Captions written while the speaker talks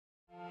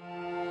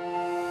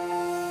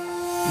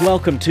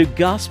Welcome to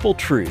Gospel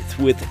Truth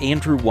with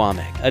Andrew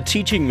Womack, a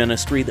teaching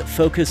ministry that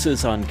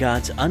focuses on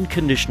God's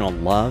unconditional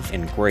love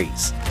and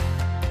grace.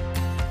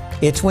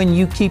 It's when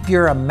you keep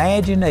your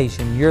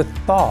imagination, your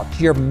thoughts,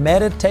 you're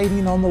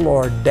meditating on the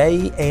Lord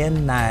day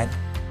and night.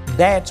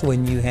 That's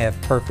when you have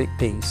perfect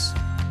peace.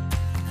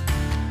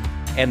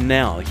 And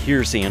now,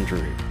 here's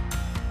Andrew.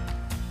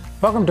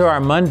 Welcome to our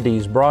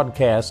Monday's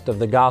broadcast of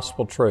the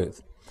Gospel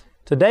Truth.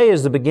 Today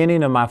is the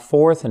beginning of my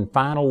fourth and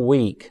final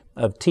week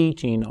of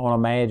teaching on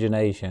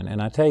imagination.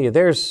 And I tell you,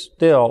 there's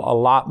still a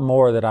lot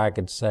more that I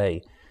could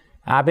say.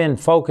 I've been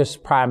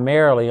focused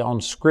primarily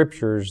on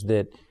scriptures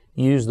that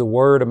use the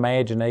word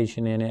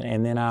imagination in it.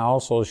 And then I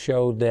also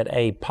showed that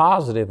a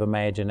positive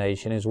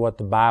imagination is what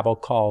the Bible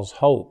calls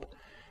hope.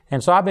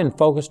 And so I've been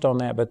focused on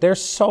that. But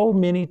there's so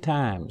many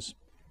times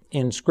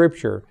in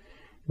Scripture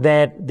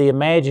that the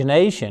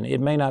imagination,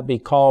 it may not be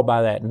called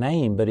by that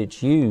name, but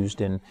it's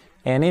used. And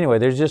anyway,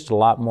 there's just a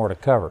lot more to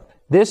cover.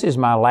 This is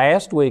my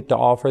last week to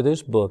offer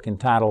this book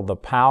entitled The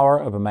Power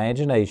of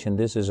Imagination.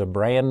 This is a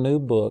brand new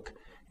book,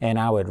 and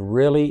I would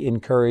really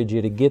encourage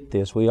you to get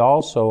this. We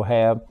also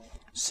have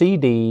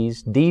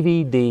CDs,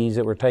 DVDs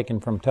that were taken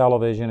from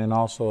television, and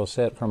also a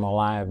set from a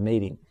live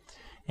meeting.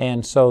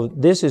 And so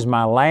this is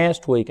my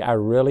last week. I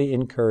really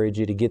encourage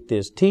you to get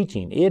this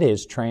teaching. It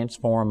has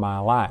transformed my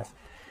life.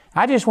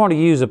 I just want to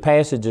use a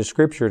passage of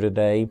Scripture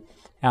today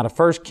out of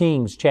 1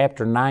 Kings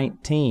chapter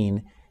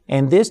 19.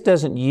 And this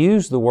doesn't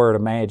use the word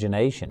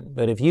imagination,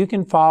 but if you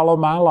can follow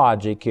my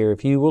logic here,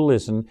 if you will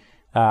listen,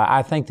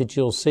 I think that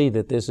you'll see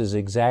that this is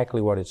exactly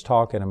what it's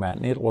talking about,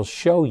 and it will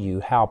show you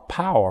how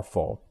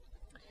powerful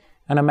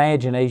an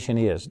imagination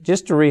is.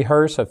 Just to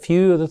rehearse a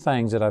few of the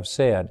things that I've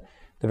said,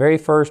 the very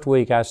first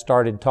week I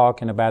started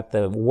talking about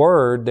the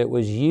word that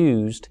was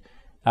used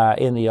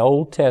in the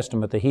Old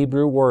Testament, the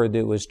Hebrew word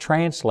that was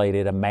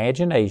translated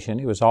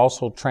imagination. It was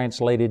also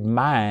translated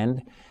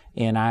mind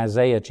in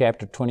Isaiah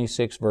chapter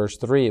 26, verse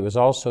 3. It was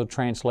also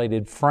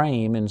translated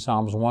frame in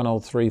Psalms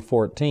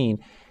 103:14.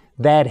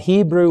 That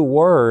Hebrew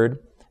word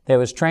that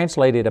was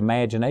translated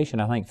imagination,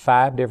 I think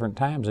 5 different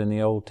times in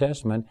the Old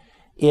Testament,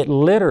 it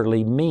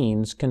literally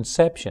means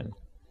conception.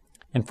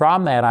 And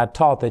from that I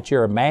taught that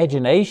your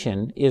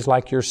imagination is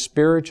like your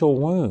spiritual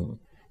womb.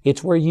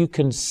 It's where you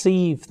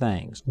conceive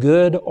things,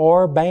 good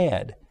or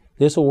bad.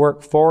 This will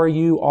work for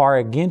you or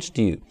against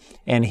you.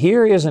 And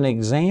here is an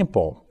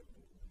example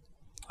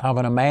of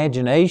an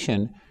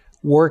imagination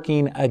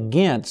working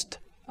against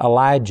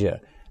Elijah.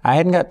 I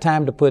hadn't got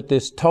time to put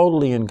this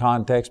totally in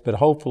context, but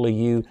hopefully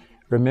you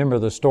remember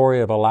the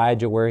story of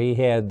Elijah where he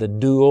had the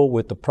duel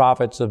with the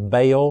prophets of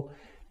Baal,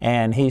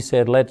 and he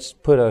said, let's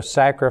put a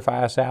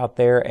sacrifice out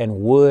there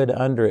and wood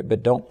under it,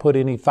 but don't put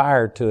any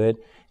fire to it,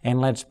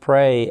 and let's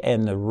pray,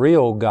 and the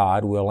real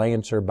God will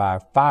answer by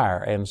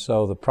fire. And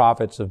so the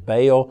prophets of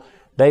Baal,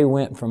 they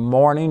went from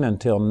morning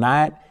until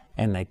night,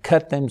 and they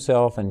cut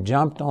themselves and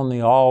jumped on the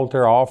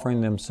altar,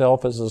 offering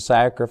themselves as a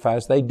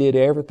sacrifice. They did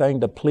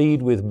everything to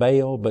plead with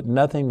Baal, but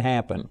nothing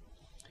happened.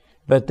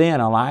 But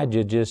then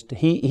Elijah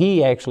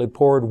he actually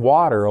poured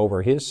water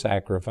over his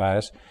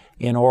sacrifice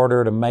in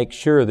order to make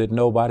sure that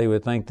nobody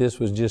would think this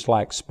was just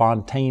like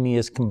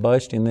spontaneous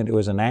combustion, that it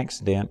was an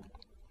accident.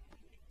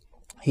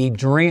 He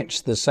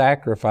drenched the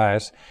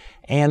sacrifice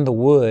and the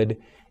wood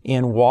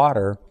in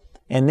water.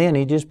 And then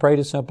he just prayed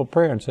a simple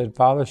prayer and said,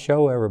 Father,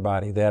 show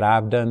everybody that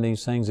I've done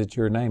these things at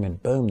your name.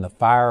 And boom, the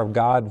fire of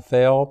God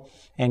fell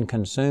and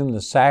consumed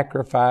the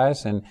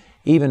sacrifice and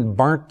even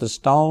burnt the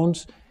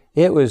stones.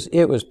 It was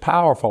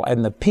powerful.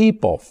 And the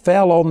people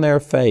fell on their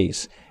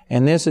face.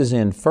 And this is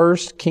in 1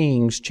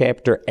 Kings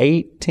chapter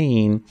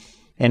 18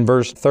 and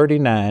verse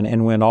 39.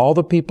 And when all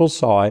the people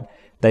saw it,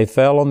 they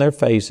fell on their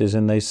faces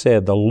and they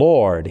said, the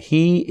Lord,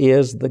 He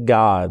is the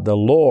God. The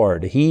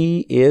Lord,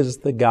 He is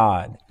the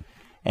God.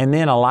 And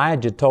then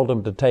Elijah told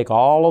them to take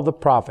all of the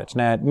prophets.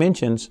 Now it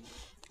mentions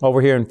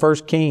over here in 1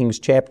 Kings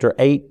chapter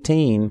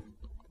 18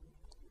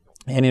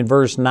 and in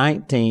verse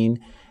 19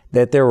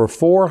 that there were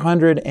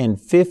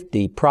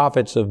 450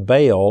 prophets of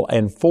Baal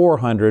and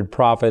 400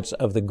 prophets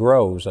of the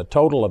groves, a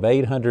total of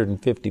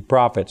 850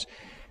 prophets.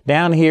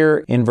 Down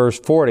here in verse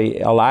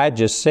 40,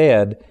 Elijah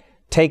said,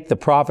 take the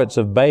prophets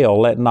of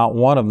Baal, let not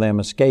one of them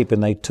escape.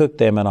 And they took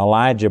them, and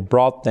Elijah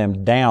brought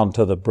them down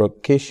to the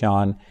brook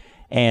Kishon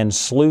and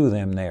slew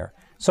them there.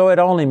 So it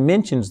only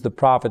mentions the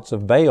prophets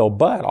of Baal,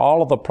 but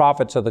all of the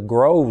prophets of the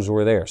groves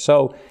were there.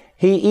 So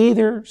he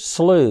either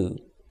slew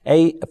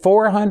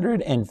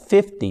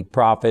 450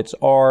 prophets,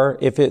 or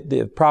if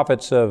the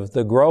prophets of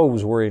the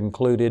groves were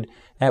included,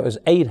 that was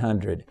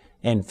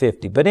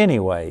 850. But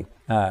anyway,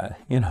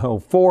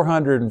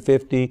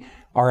 450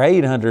 or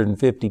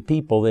 850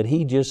 people that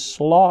he just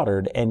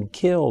slaughtered and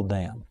killed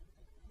them.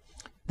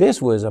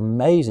 This was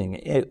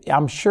amazing.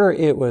 I'm sure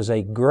it was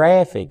a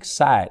graphic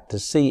sight to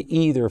see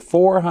either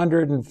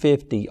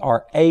 450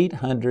 or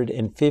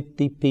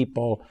 850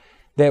 people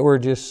that were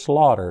just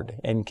slaughtered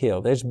and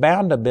killed. There's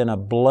bound to have been a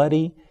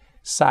bloody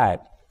sight.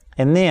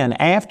 And then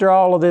after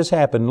all of this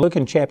happened, look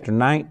in chapter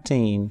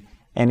 19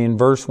 And in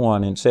verse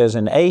 1 it says,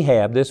 "And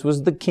Ahab," this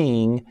was the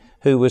king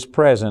who was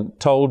present,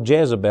 "told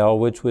Jezebel,"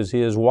 which was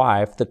his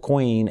wife, the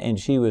queen, and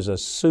she was a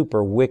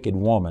super wicked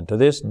woman. To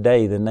this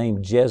day, the name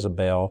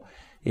Jezebel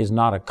is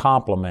not a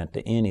compliment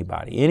to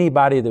anybody.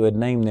 Anybody that would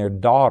name their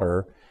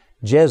daughter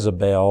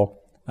Jezebel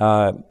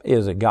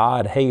is a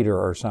God hater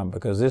or something,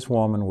 because this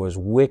woman was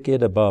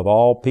wicked above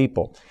all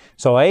people.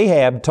 So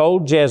Ahab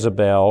told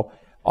Jezebel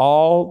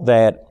all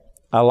that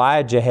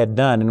Elijah had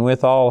done, and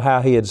withal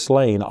how he had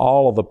slain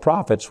all of the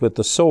prophets with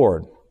the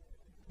sword.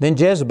 Then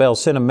Jezebel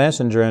sent a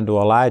messenger unto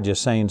Elijah,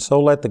 saying,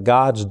 "So let the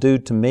gods do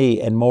to me,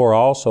 and more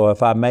also,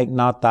 if I make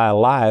not thy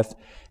life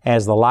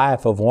as the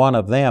life of one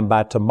of them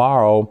by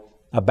tomorrow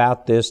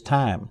about this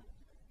time."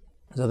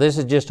 So this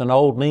is just an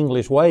old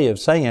English way of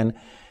saying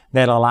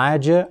that,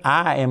 Elijah,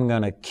 I am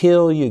going to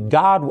kill you.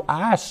 God,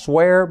 I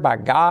swear by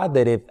God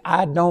that if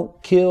I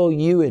don't kill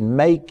you and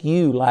make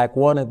you like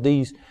one of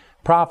these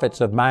prophets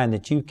of mine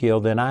that you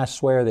killed, then I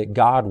swear that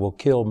God will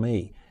kill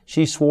me.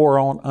 She swore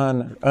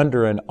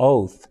under an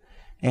oath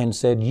and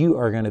said, you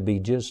are going to be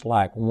just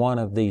like one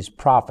of these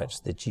prophets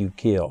that you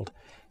killed.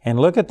 And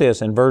look at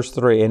this in verse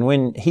 3. And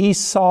when he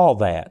saw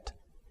that,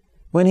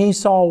 when he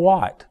saw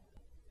what?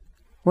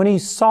 When he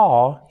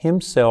saw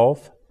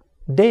himself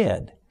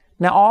dead.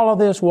 Now all of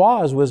this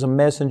was a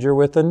messenger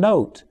with a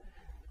note.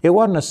 It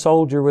wasn't a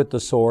soldier with the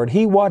sword.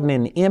 He wasn't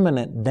in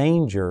imminent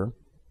danger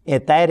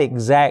at that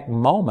exact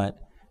moment.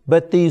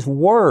 But these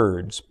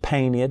words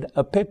painted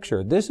a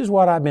picture. This is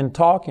what I've been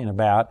talking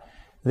about.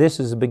 This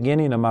is the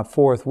beginning of my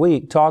 4th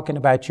week, talking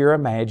about your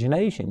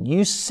imagination.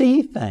 You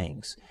see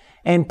things.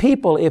 And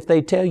people, if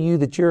they tell you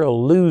that you're a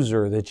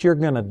loser, that you're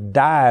going to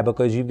die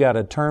because you've got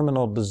a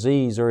terminal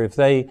disease, or if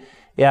they,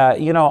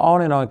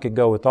 on and on could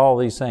go with all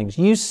these things.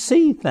 You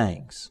see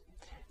things.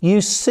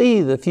 You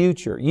see the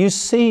future. You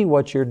see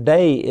what your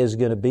day is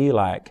going to be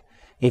like.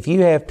 If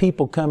you have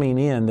people coming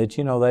in that,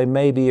 they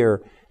maybe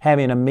are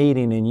having a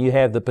meeting and you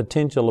have the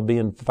potential of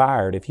being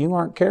fired, if you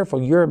aren't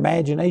careful, your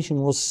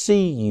imagination will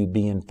see you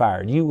being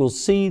fired. You will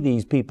see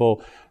these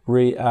people,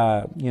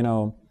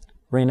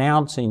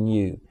 renouncing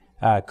you,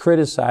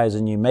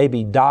 criticizing you,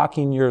 maybe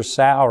docking your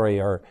salary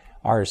or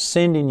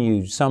sending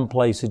you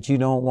someplace that you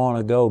don't want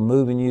to go,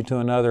 moving you to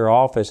another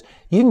office.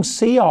 You can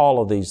see all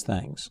of these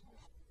things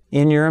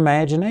in your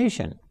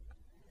imagination.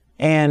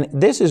 And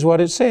this is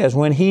what it says,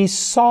 when he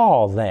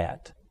saw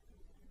that.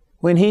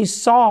 When he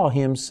saw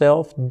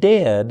himself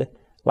dead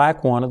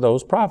like one of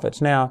those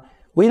prophets. Now,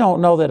 we don't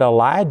know that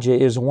Elijah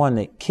is the one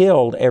that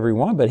killed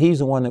everyone, but he's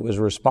the one that was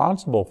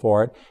responsible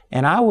for it.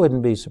 And I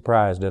wouldn't be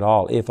surprised at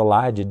all if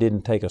Elijah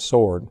didn't take a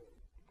sword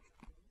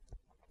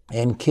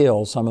and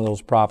kill some of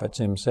those prophets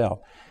himself.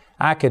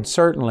 I could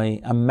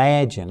certainly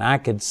imagine, I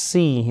could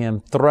see him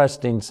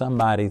thrusting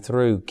somebody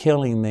through,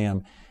 killing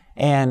them.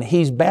 And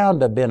he's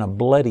bound to have been a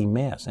bloody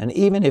mess. And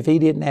even if he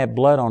didn't have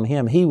blood on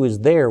him, he was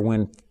there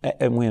when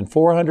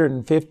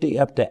 450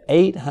 up to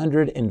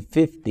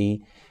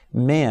 850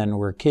 men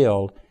were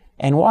killed.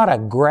 And what a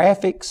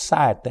graphic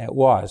sight that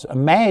was.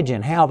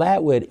 Imagine how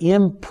that would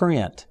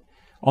imprint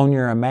on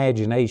your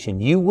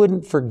imagination. You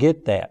wouldn't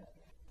forget that.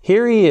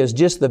 Here he is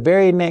just the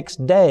very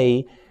next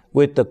day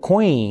with the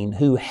queen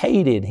who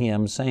hated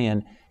him,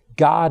 saying,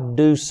 God,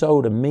 do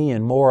so to me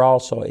and more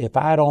also if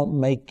I don't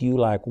make you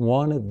like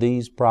one of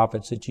these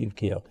prophets that you've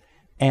killed.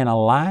 And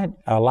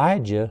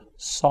Elijah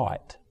saw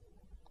it.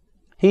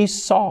 He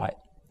saw it.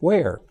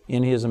 Where?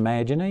 In his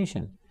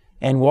imagination.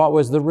 And what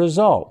was the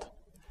result?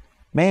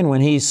 Man,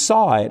 when he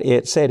saw it,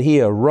 it said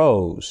he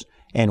arose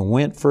and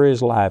went for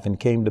his life and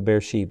came to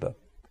Beersheba.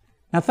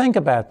 Now think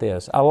about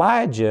this.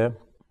 Elijah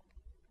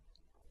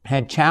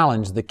had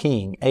challenged the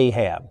king,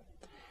 Ahab,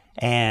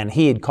 and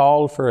he had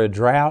called for a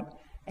drought.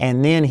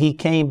 And then he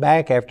came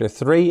back after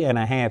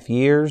 3.5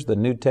 years. The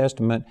New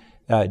Testament,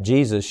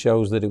 Jesus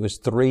shows that it was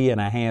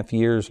 3.5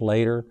 years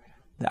later.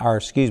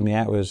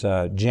 That was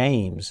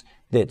James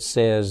that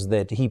says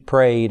that he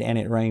prayed and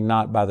it rained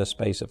not by the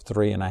space of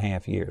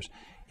 3.5 years.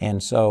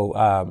 And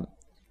so,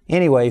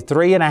 anyway,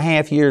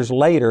 3.5 years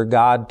later,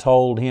 God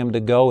told him to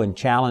go and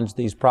challenge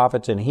these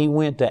prophets. And he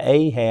went to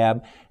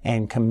Ahab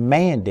and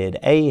commanded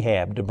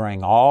Ahab to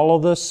bring all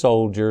of the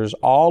soldiers,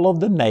 all of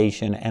the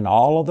nation, and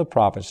all of the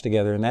prophets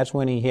together. And that's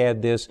when he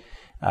had this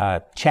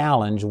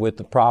challenge with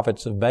the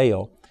prophets of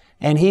Baal.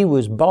 And he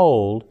was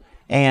bold.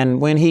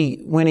 And when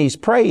he's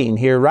praying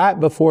here, right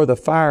before the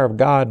fire of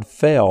God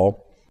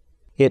fell,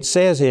 it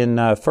says in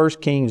 1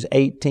 Kings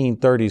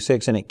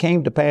 18:36, and it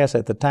came to pass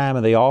at the time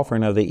of the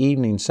offering of the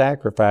evening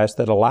sacrifice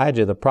that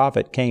Elijah the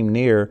prophet came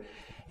near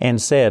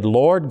and said,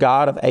 Lord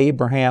God of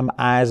Abraham,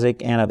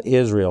 Isaac, and of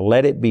Israel,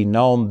 let it be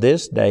known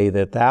this day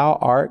that thou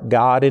art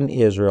God in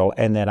Israel,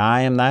 and that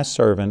I am thy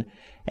servant,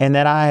 and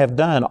that I have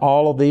done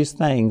all of these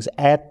things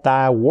at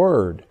thy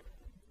word.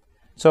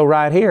 So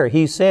right here,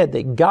 he said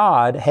that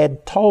God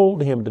had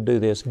told him to do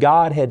this.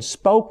 God had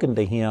spoken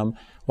to him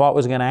what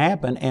was going to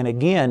happen. And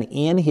again,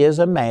 in his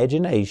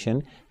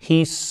imagination,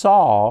 he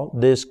saw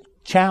this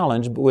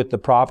challenged with the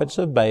prophets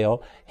of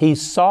Baal. He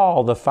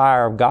saw the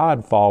fire of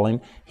God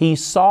falling. He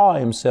saw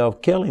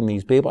himself killing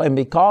these people. And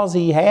because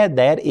he had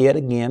that, it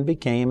again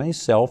became a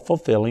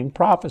self-fulfilling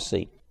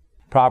prophecy.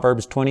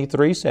 Proverbs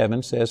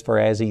 23:7 says, "For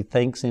as he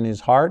thinks in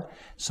his heart,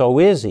 so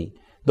is he."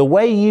 The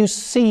way you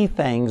see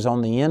things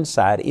on the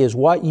inside is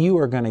what you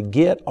are going to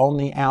get on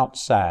the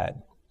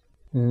outside.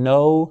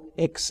 No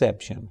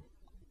exception.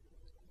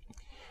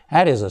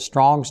 That is a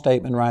strong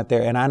statement right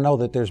there. And I know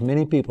that there's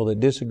many people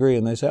that disagree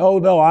and they say, "Oh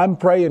no, I'm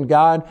praying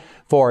God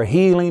for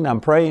healing. I'm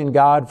praying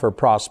God for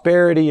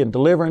prosperity and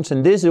deliverance.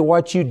 And this is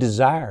what you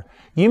desire."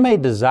 You may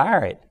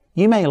desire it.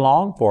 You may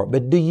long for it.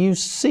 But do you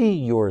see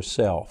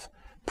yourself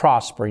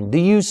prospering? Do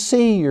you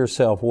see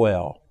yourself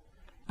well?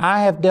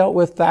 I have dealt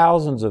with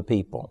thousands of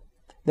people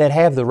that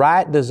have the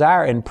right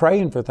desire and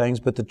praying for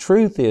things, but the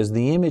truth is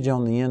the image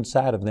on the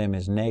inside of them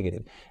is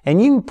negative. And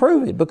you can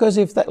prove it because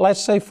let's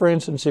say for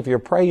instance, if you're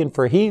praying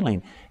for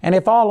healing and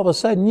if all of a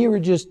sudden you were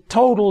just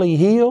totally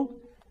healed,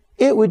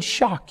 it would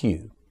shock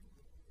you.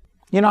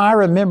 You know, I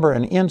remember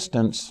an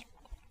instance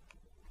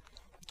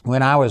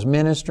when I was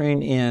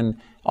ministering in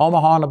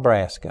Omaha,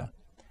 Nebraska,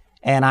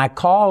 and I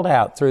called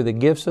out through the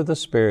gifts of the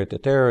Spirit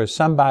that there was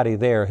somebody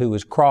there who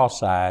was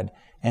cross-eyed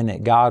and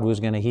that God was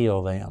going to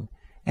heal them.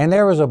 And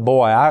there was a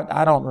boy,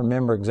 I don't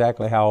remember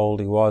exactly how old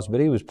he was, but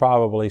he was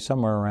probably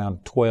somewhere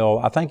around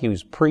 12. I think he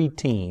was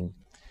preteen.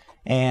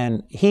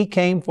 And he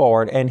came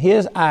forward and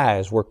his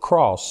eyes were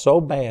crossed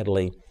so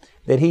badly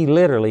that he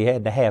literally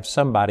had to have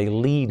somebody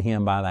lead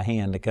him by the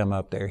hand to come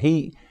up there.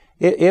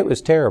 It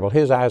was terrible.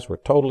 His eyes were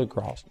totally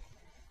crossed.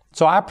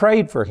 So I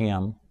prayed for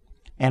him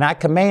and I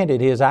commanded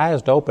his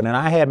eyes to open and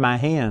I had my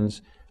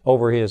hands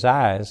over his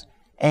eyes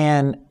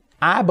and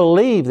I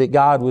believed that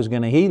God was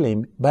going to heal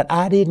him, but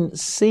I didn't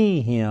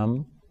see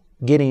him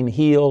getting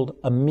healed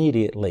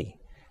immediately.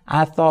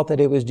 I thought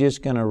that it was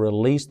just going to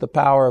release the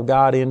power of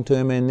God into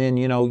him and then,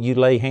 you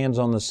lay hands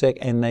on the sick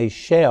and they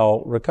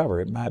shall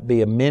recover. It might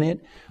be a minute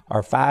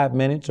or 5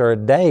 minutes or a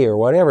day or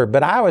whatever,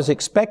 but I was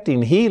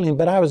expecting healing,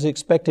 but I was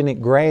expecting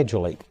it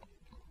gradually.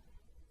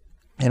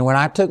 And when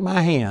I took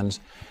my hands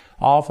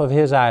off of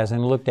his eyes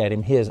and looked at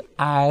him, his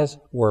eyes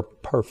were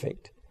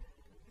perfect.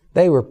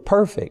 They were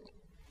perfect.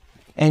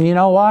 And you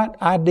know what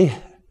I did?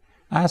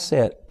 I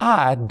said,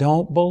 I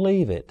don't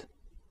believe it.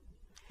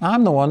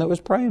 I'm the one that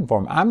was praying for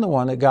him. I'm the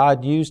one that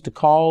God used to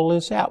call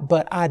this out.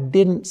 But I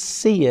didn't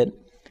see it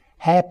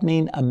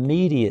happening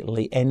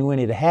immediately. And when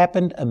it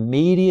happened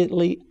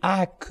immediately,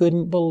 I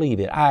couldn't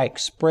believe it. I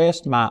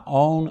expressed my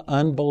own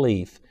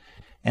unbelief.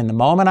 And the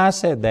moment I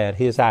said that,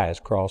 his eyes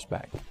crossed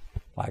back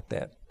like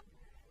that.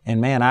 And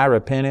man, I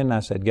repented and I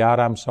said, God,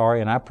 I'm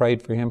sorry. And I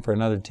prayed for him for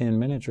another 10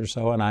 minutes or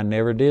so, and I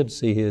never did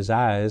see his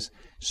eyes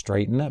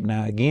straighten up.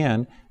 Now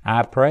again,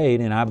 I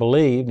prayed and I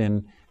believed,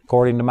 and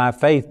according to my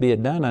faith be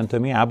it done unto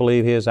me. I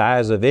believe his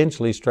eyes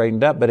eventually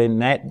straightened up, but in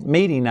that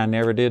meeting, I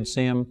never did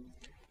see him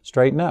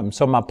straighten up. And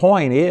so my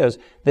point is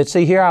that,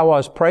 see, here I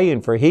was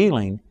praying for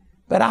healing,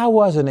 but I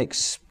wasn't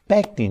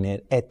expecting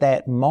it at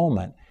that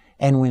moment.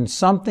 And when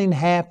something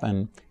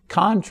happened,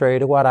 contrary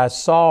to what I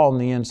saw on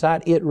the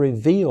inside, it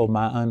revealed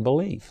my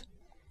unbelief.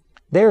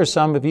 There are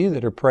some of you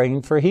that are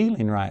praying for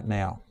healing right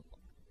now.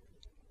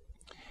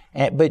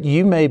 But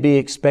you may be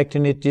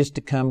expecting it just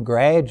to come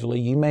gradually.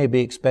 You may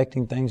be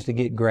expecting things to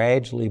get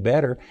gradually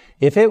better.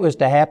 If it was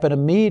to happen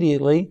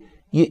immediately,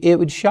 it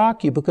would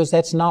shock you because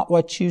that's not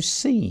what you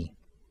see.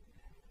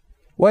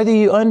 Whether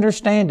you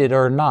understand it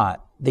or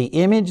not, the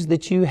image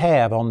that you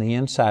have on the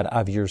inside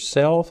of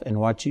yourself and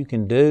what you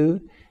can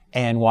do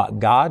and what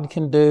God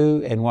can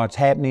do and what's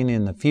happening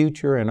in the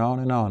future and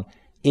on,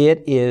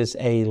 it is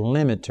a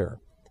limiter.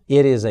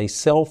 It is a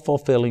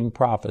self-fulfilling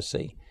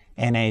prophecy.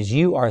 And as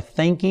you are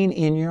thinking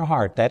in your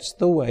heart, that's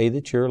the way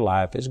that your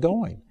life is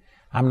going.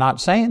 I'm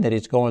not saying that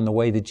it's going the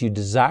way that you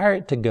desire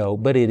it to go,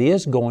 but it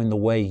is going the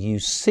way you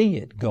see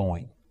it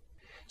going.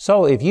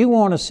 So if you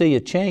want to see a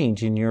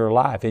change in your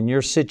life, in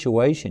your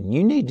situation,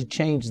 you need to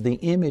change the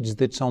image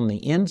that's on the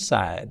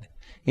inside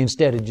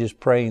instead of just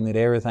praying that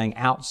everything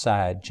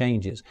outside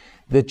changes.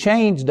 The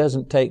change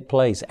doesn't take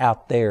place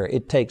out there.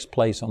 It takes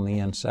place on the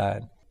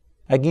inside.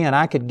 Again,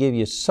 I could give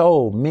you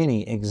so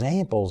many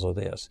examples of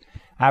this.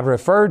 I've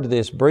referred to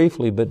this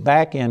briefly, but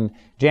back in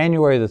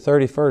January the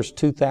 31st,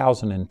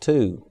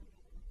 2002,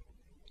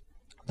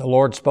 the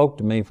Lord spoke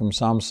to me from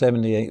Psalm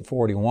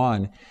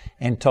 78:41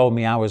 and told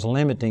me I was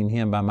limiting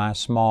Him by my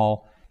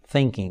small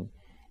thinking.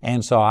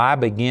 And so I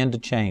began to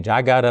change.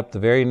 I got up the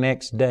very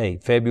next day,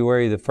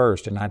 February the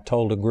 1st, and I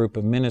told a group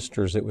of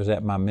ministers that was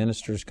at my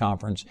ministers'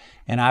 conference,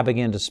 and I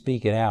began to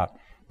speak it out.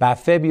 By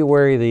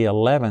February the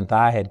 11th,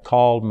 I had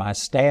called my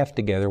staff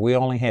together. We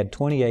only had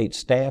 28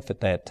 staff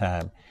at that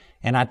time.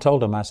 And I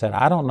told them, I said,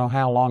 I don't know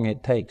how long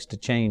it takes to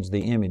change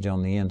the image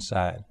on the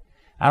inside.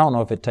 I don't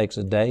know if it takes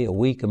a day, a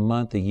week, a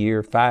month, a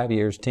year, 5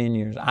 years, 10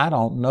 years. I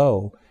don't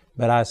know.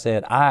 But I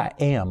said, I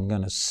am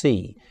going to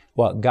see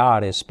what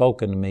God has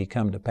spoken to me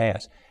come to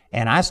pass.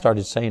 And I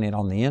started saying it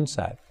on the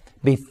inside.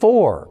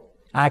 Before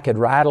I could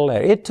write a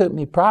letter, it took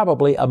me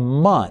probably a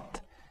month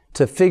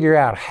to figure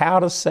out how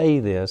to say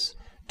this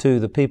to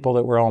the people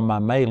that were on my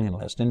mailing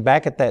list. And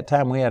back at that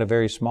time, we had a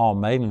very small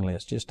mailing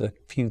list, just a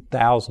few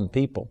thousand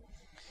people.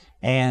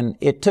 And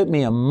it took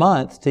me a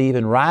month to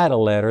even write a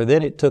letter.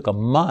 Then it took a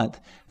month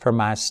for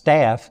my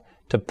staff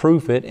to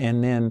proof it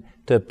and then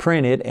to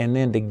print it and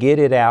then to get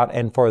it out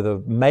and for the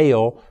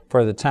mail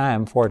for the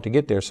time for it to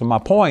get there. So my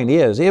point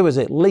is, it was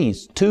at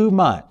least 2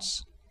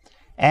 months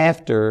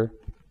after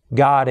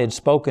God had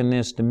spoken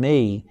this to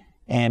me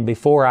and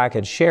before I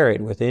could share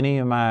it with any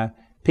of my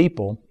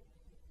people.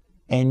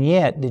 And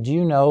yet, did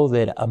you know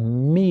that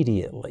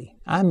immediately,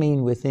 I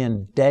mean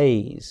within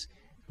days,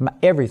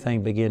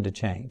 everything began to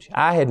change.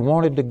 I had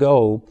wanted to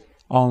go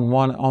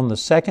on the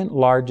second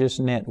largest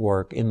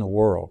network in the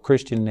world,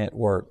 Christian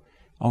network,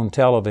 on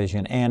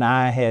television, and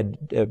I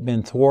had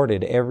been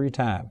thwarted every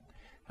time.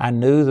 I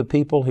knew the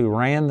people who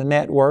ran the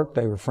network.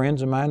 They were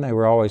friends of mine. They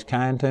were always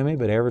kind to me,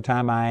 but every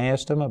time I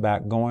asked them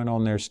about going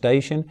on their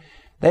station,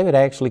 they would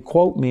actually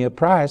quote me a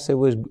price that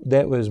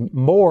was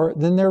more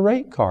than their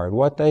rate card,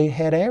 what they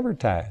had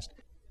advertised.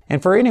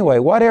 And for anyway,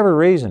 whatever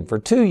reason, for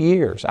 2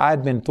 years, I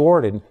had been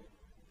thwarted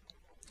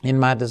in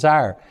my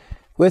desire.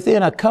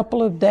 Within a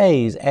couple of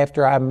days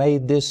after I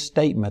made this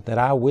statement that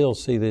I will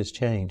see this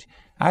change,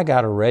 I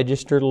got a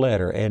registered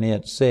letter and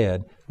it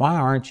said, "Why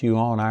aren't you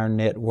on our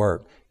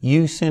network?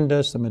 You send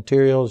us the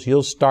materials,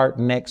 you'll start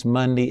next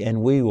Monday,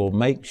 and we will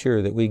make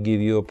sure that we give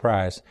you a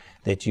price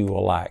that you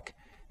will like."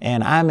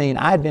 And I mean,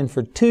 I'd been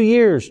for 2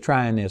 years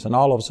trying this, and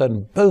all of a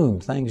sudden, boom,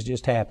 things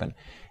just happened.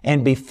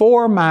 And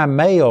before my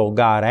mail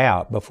got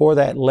out, before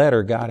that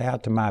letter got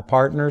out to my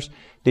partners,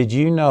 did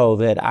you know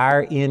that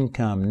our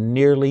income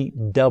nearly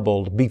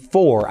doubled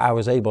before I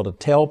was able to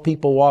tell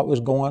people what was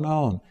going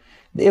on?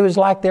 It was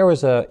like there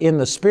was in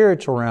the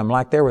spiritual realm,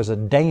 like there was a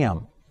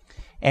dam.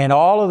 And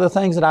all of the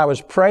things that I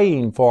was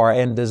praying for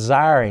and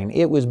desiring,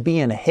 it was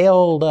being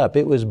held up.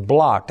 It was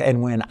blocked.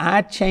 And when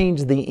I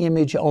changed the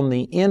image on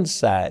the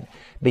inside,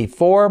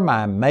 before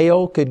my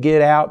mail could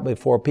get out,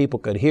 before people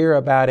could hear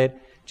about it,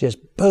 just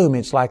boom,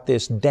 it's like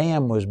this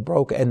dam was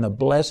broken and the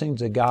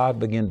blessings of God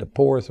began to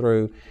pour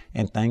through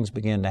and things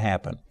began to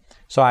happen.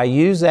 So I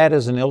use that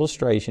as an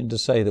illustration to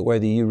say that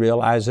whether you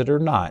realize it or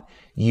not,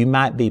 you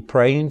might be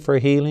praying for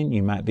healing,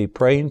 you might be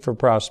praying for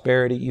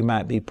prosperity, you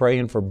might be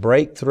praying for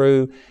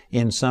breakthrough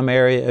in some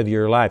area of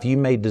your life. You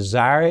may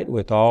desire it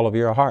with all of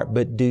your heart,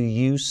 but do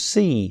you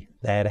see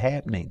that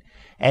happening?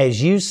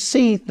 As you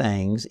see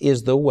things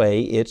is the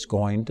way it's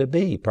going to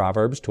be.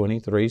 Proverbs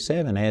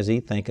 23:7, as he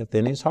thinketh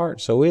in his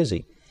heart, so is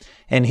he.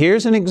 And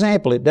here's an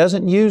example. It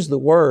doesn't use the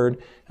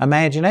word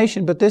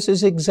imagination, but this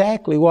is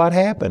exactly what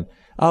happened.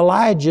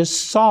 Elijah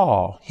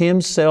saw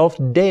himself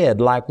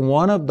dead like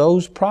one of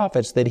those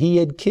prophets that he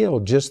had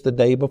killed just the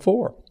day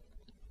before.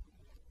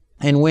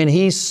 And when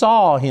he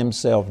saw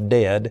himself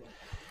dead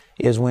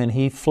is when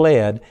he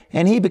fled,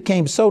 and he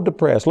became so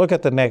depressed. Look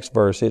at the next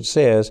verse. It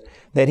says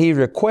that he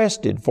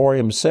requested for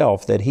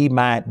himself that he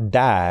might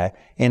die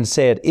and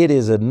said, "It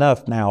is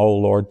enough now, O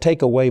Lord,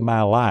 take away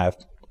my life,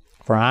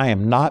 for I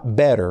am not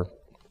better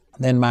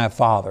than my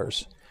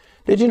fathers."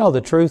 Did you know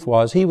the truth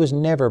was he was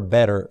never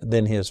better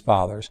than his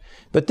fathers?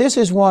 But this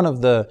is one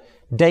of the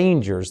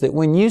dangers, that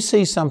when you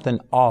see something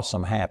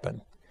awesome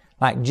happen,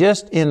 like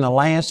just in the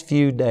last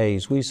few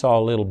days, we saw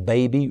a little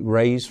baby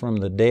raised from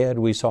the dead.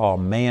 We saw a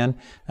man,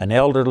 an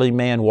elderly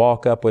man,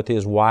 walk up with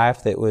his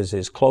wife that was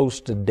as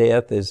close to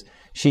death as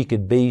she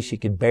could be. She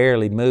could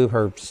barely move.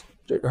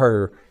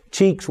 Her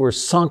cheeks were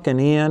sunken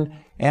in.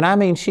 And I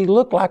mean, she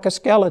looked like a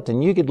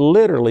skeleton. You could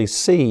literally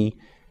see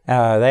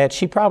that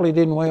she probably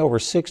didn't weigh over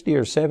 60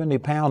 or 70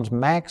 pounds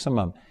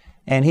maximum.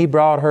 And he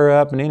brought her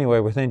up, and anyway,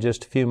 within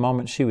just a few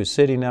moments, she was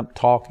sitting up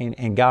talking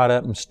and got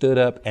up and stood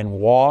up and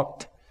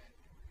walked.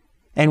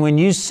 And when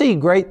you see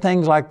great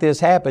things like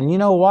this happen, you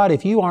know what?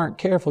 If you aren't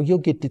careful, you'll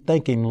get to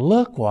thinking,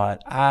 look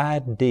what I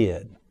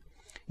did.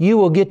 You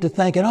will get to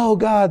thinking, oh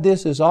God,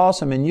 this is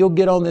awesome. And you'll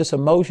get on this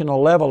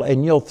emotional level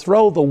and you'll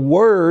throw the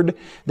word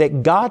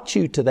that got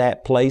you to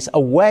that place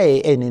away.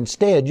 And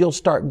instead, you'll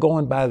start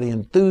going by the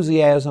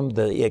enthusiasm,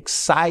 the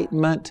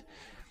excitement,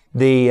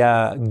 the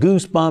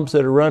goosebumps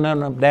that are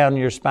running up down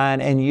your spine,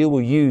 and you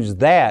will use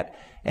that.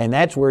 And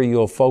that's where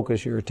you'll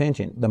focus your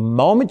attention. The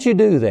moment you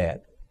do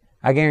that,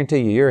 I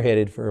guarantee you, you're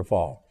headed for a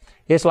fall.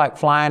 It's like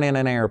flying in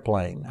an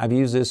airplane. I've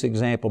used this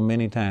example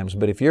many times,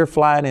 but if you're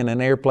flying in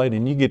an airplane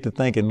and you get to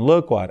thinking,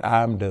 look what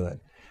I'm doing.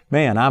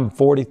 Man, I'm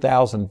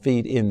 40,000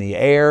 feet in the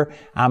air.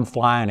 I'm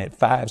flying at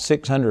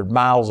 500-600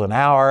 miles an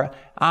hour.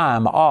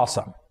 I'm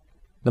awesome.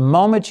 The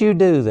moment you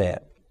do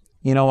that,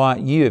 you know what?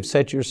 You have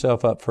set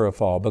yourself up for a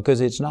fall, because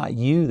it's not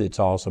you that's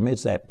awesome.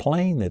 It's that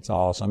plane that's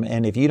awesome.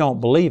 And if you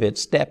don't believe it,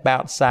 step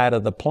outside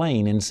of the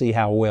plane and see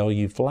how well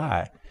you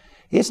fly.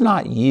 It's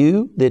not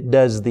you that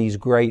does these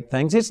great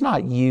things. It's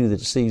not you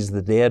that sees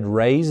the dead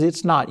raised.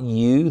 It's not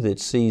you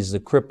that sees the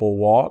cripple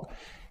walk.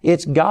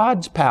 It's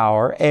God's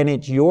power, and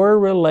it's your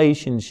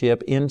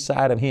relationship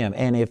inside of Him.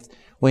 And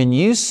when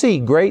you see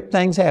great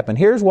things happen,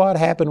 here's what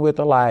happened with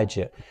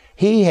Elijah.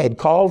 He had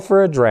called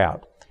for a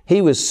drought. He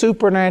was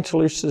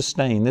supernaturally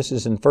sustained. This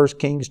is in 1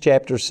 Kings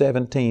chapter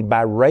 17,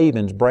 by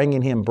ravens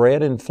bringing him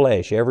bread and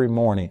flesh every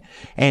morning.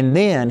 And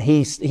then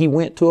he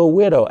went to a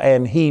widow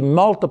and he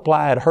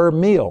multiplied her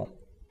meal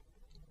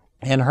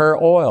and her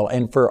oil.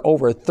 And for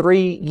over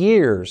 3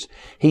 years,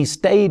 he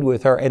stayed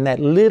with her. And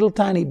that little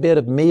tiny bit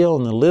of meal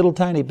and the little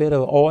tiny bit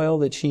of oil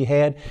that she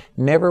had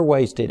never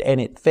wasted. And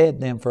it fed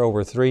them for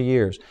over 3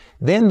 years.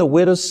 Then the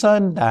widow's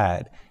son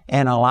died.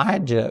 And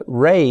Elijah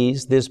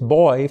raised this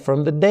boy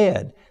from the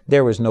dead.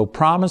 There was no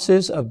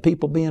promises of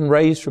people being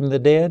raised from the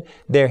dead.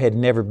 There had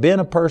never been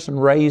a person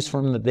raised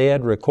from the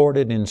dead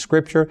recorded in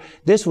Scripture.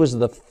 This was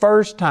the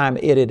first time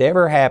it had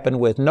ever happened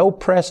with no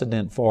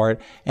precedent for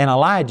it. And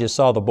Elijah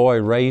saw the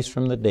boy raised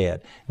from the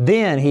dead.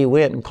 Then he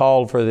went and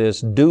called for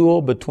this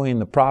duel between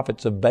the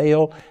prophets of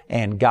Baal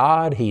and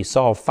God. He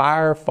saw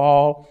fire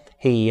fall.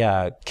 He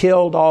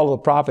killed all the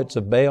prophets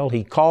of Baal.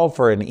 He called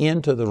for an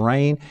end to the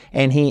rain,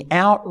 and he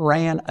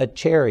outran a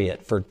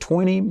chariot for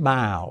 20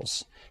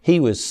 miles. He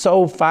was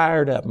so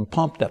fired up and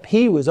pumped up.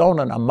 He was on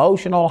an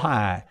emotional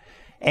high,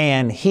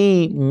 and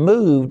he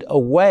moved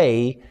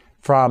away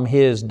from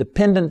his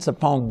dependence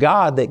upon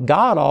God that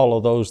got all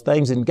of those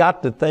things and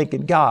got to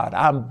thinking, God,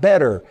 I'm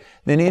better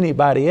than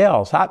anybody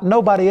else.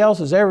 Nobody else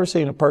has ever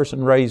seen a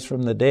person raised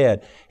from the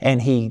dead.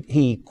 And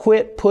he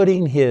quit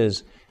putting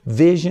his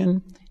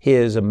vision,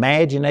 his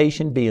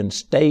imagination being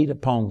stayed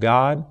upon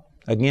God.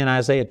 Again,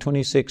 Isaiah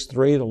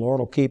 26:3, the Lord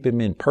will keep him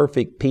in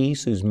perfect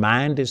peace, whose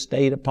mind is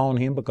stayed upon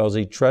him because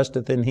he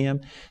trusteth in him.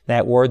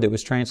 That word that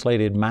was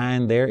translated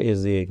mind there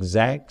is the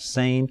exact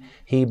same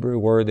Hebrew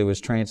word that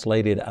was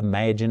translated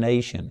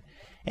imagination.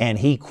 And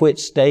he quit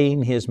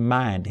staying his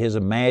mind, his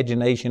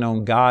imagination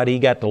on God. He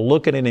got to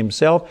looking at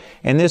himself,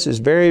 and this is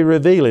very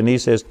revealing. He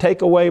says,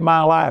 take away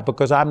my life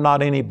because I'm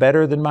not any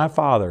better than my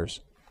fathers.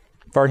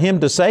 For him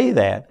to say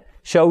that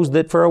shows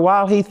that for a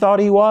while he thought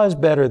he was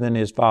better than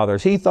his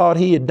fathers. He thought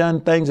he had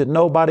done things that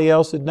nobody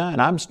else had done.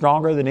 I'm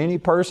stronger than any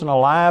person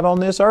alive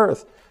on this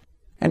earth.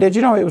 And did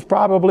you know it was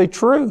probably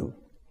true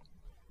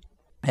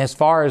as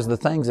far as the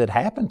things that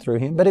happened through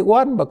him? But it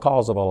wasn't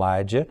because of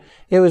Elijah.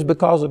 It was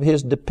because of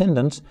his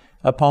dependence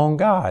upon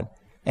God.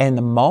 And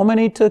the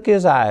moment he took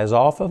his eyes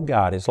off of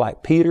God, it's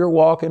like Peter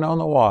walking on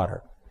the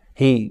water.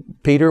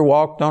 Peter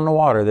walked on the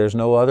water. There's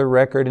no other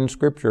record in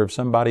Scripture of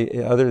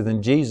somebody other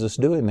than Jesus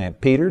doing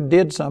that. Peter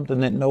did something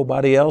that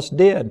nobody else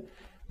did.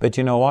 But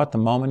you know what? The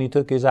moment he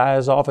took his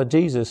eyes off of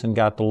Jesus and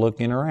got to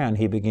looking around,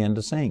 he began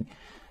to sink.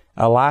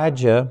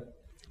 Elijah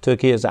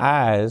took his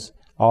eyes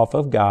off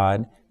of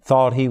God,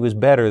 thought he was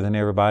better than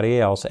everybody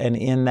else. And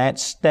in that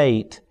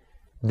state,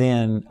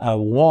 then a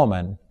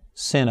woman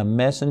sent a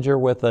messenger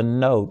with a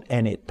note,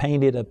 and it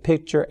painted a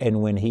picture.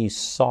 And when he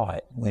saw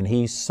it, when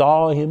he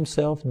saw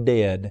himself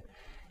dead,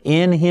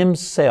 in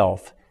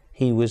himself,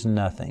 he was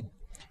nothing.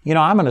 You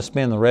know, I'm going to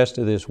spend the rest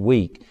of this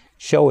week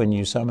showing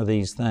you some of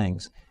these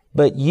things.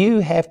 But you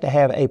have to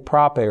have a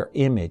proper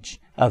image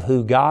of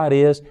who God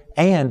is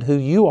and who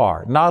you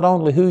are. Not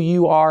only who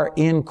you are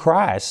in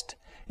Christ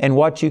and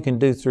what you can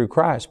do through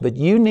Christ, but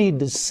you need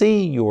to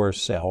see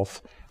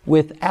yourself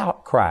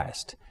without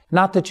Christ.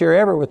 Not that you're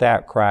ever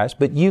without Christ,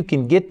 but you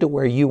can get to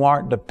where you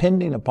aren't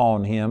depending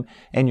upon Him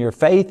and your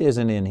faith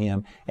isn't in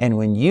Him. And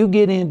when you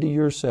get into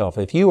yourself,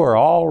 if you are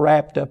all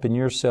wrapped up in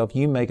yourself,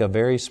 you make a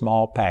very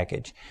small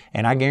package.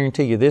 And I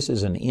guarantee you this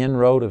is an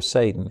inroad of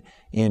Satan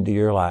into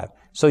your life.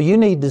 So you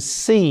need to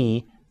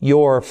see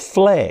your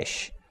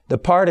flesh, the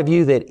part of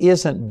you that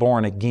isn't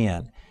born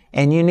again.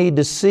 And you need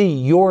to see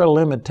your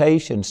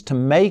limitations to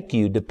make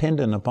you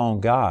dependent upon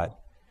God.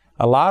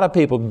 A lot of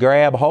people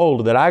grab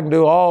hold that I can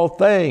do all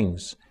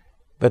things,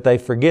 but they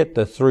forget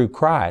the through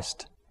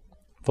Christ.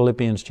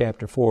 Philippians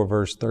chapter 4,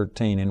 verse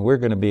 13, and we're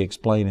going to be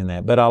explaining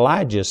that. But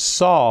Elijah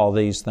saw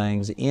these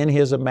things in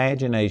his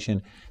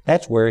imagination.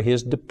 That's where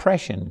his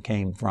depression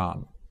came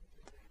from.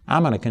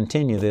 I'm going to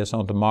continue this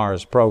on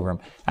tomorrow's program.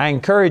 I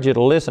encourage you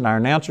to listen. Our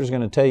announcer is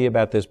going to tell you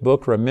about this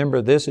book.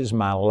 Remember, this is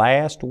my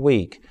last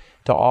week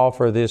to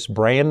offer this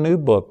brand new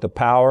book, The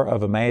Power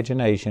of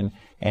Imagination,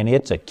 and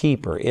it's a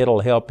keeper. It'll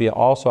help you.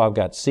 Also, I've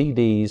got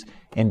CDs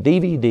and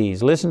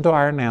DVDs. Listen to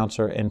our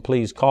announcer and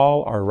please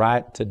call or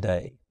write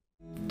today.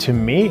 To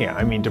me,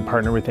 to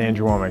partner with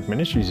Andrew Wommack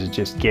Ministries is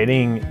just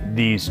getting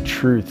these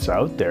truths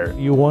out there.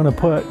 You want to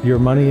put your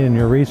money and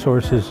your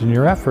resources and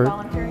your effort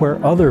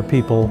where other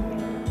people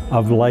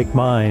of like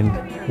mind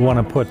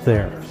want to put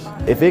theirs.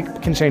 If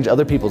it can change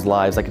other people's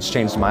lives like it's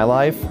changed my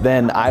life,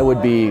 then I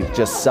would be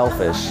just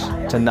selfish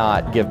to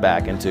not give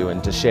back and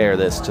to share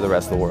this to the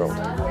rest of the world.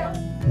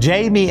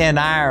 Jamie and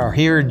I are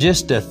here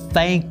just to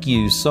thank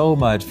you so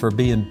much for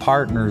being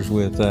partners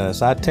with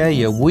us. I tell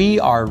you, we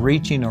are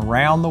reaching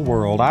around the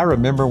world. I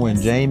remember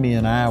when Jamie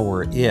and I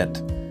were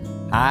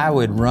I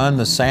would run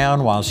the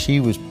sound while she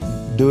was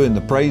doing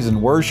the praise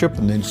and worship,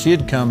 and then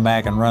she'd come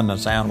back and run the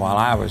sound while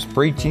I was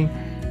preaching.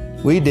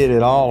 We did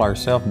it all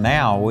ourselves.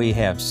 Now we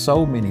have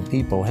so many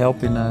people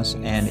helping us,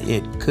 and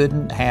it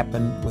couldn't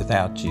happen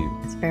without you.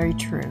 It's very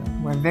true.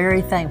 We're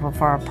very thankful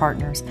for our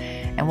partners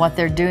and what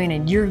they're doing,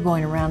 and you're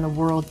going around the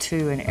world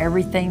too, and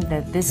everything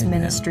that this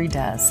ministry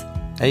does.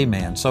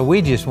 Amen. So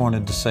we just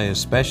wanted to say a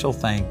special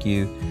thank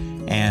you,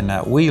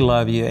 and we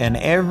love you. And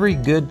every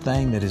good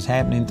thing that is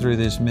happening through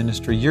this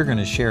ministry, you're going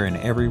to share in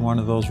every one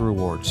of those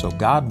rewards. So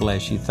God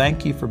bless you.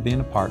 Thank you for being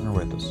a partner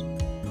with us.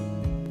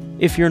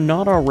 If you're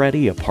not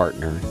already a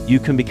partner, you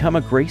can become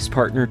a Grace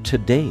Partner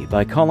today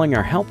by calling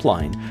our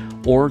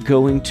helpline or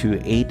going to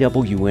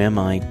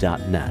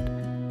awmi.net.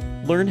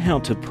 Learn how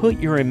to put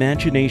your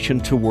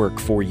imagination to work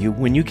for you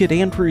when you get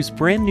Andrew's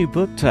brand new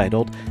book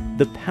titled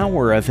The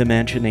Power of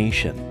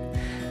Imagination.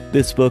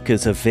 This book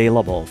is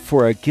available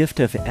for a gift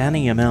of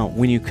any amount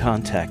when you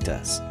contact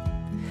us.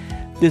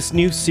 This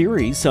new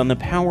series on the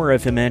power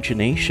of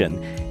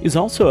imagination is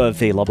also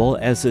available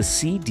as a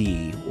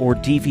CD or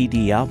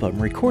DVD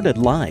album recorded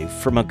live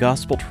from a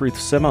Gospel Truth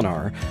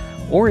seminar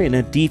or in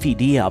a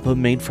DVD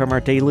album made from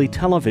our daily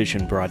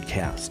television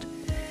broadcast.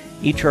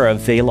 Each are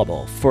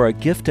available for a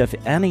gift of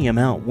any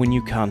amount when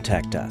you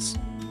contact us.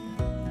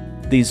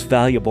 These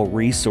valuable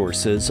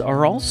resources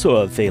are also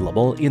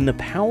available in the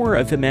Power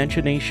of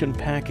Imagination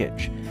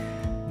package.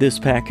 This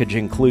package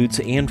includes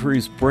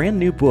Andrew's brand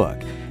new book,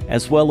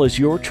 as well as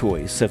your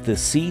choice of the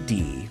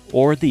CD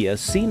or the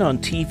As Seen on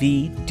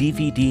TV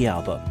DVD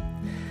album.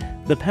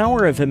 The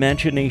Power of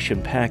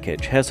Imagination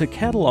package has a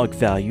catalog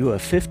value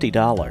of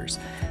 $50,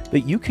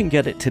 but you can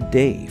get it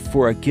today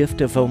for a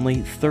gift of only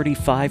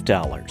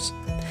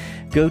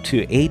 $35. Go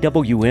to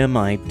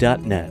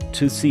awmi.net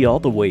to see all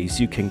the ways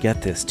you can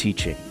get this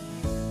teaching.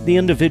 The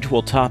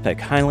individual topic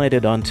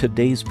highlighted on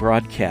today's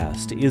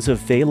broadcast is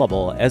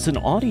available as an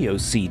audio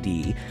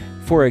CD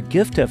for a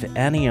gift of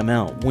any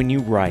amount when you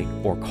write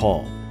or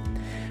call.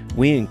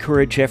 We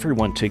encourage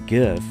everyone to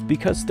give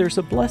because there's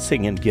a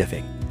blessing in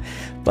giving.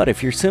 But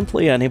if you're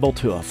simply unable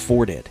to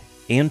afford it,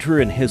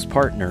 Andrew and his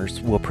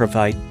partners will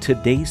provide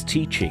today's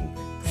teaching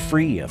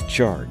free of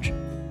charge.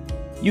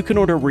 You can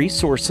order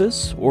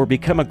resources or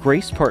become a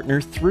Grace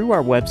Partner through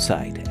our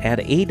website at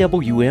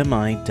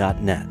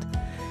awmi.net.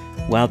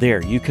 While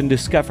there, you can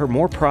discover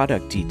more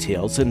product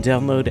details and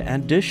download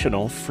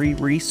additional free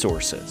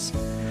resources.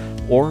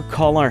 Or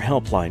call our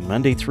helpline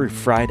Monday through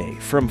Friday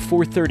from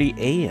 4:30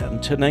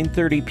 a.m. to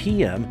 9:30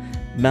 p.m.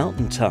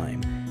 Mountain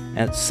Time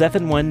at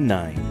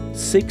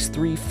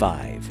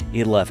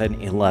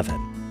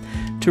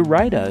 719-635-1111. To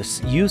write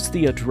us, use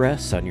the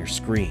address on your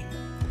screen.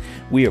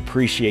 We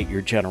appreciate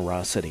your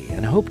generosity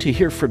and hope to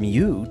hear from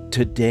you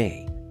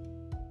today.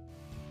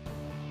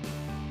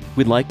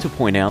 We'd like to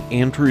point out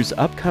Andrew's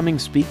upcoming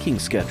speaking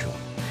schedule.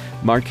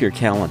 Mark your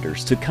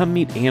calendars to come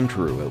meet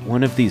Andrew at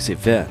one of these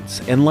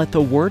events and let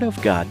the Word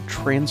of God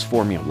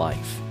transform your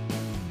life.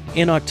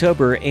 In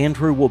October,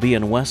 Andrew will be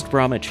in West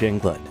Bromwich,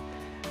 England.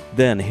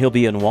 Then he'll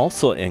be in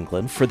Walsall,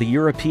 England for the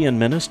European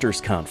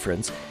Ministers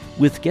Conference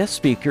with guest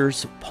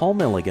speakers Paul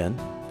Milligan,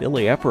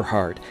 Billy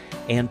Epperhart,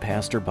 and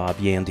Pastor Bob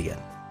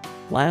Yandian.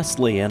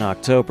 Lastly, in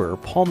October,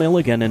 Paul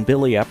Milligan and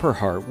Billy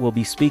Epperhart will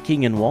be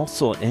speaking in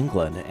Walsall,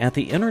 England at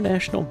the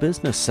International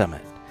Business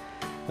Summit.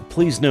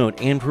 Please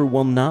note, Andrew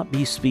will not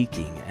be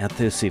speaking at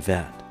this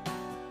event.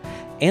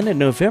 And in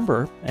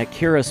November, at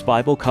Charis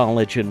Bible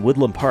College in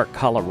Woodland Park,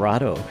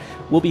 Colorado,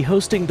 we'll be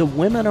hosting the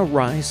Women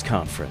Arise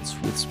Conference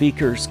with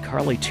speakers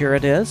Carly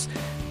Teradez,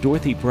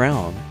 Dorothy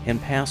Brown,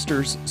 and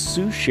pastors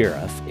Sue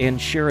Sheriff and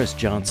Sheris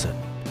Johnson.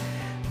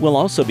 We'll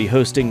also be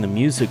hosting the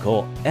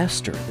musical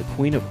Esther, the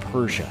Queen of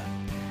Persia.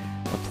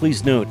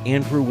 Please note,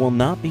 Andrew will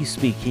not be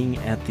speaking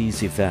at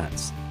these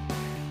events.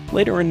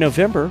 Later in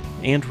November,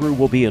 Andrew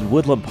will be in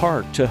Woodland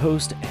Park to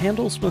host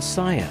Handel's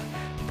Messiah,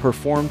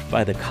 performed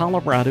by the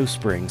Colorado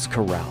Springs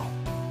Chorale.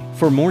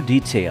 For more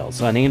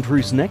details on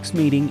Andrew's next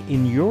meeting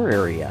in your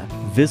area,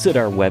 visit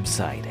our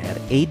website at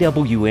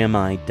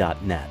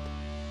awmi.net.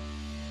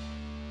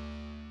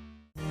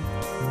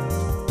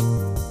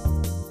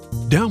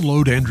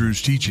 Download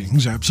Andrew's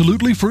teachings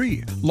absolutely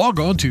free. Log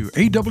on to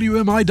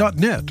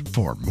awmi.net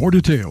for more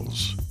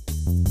details.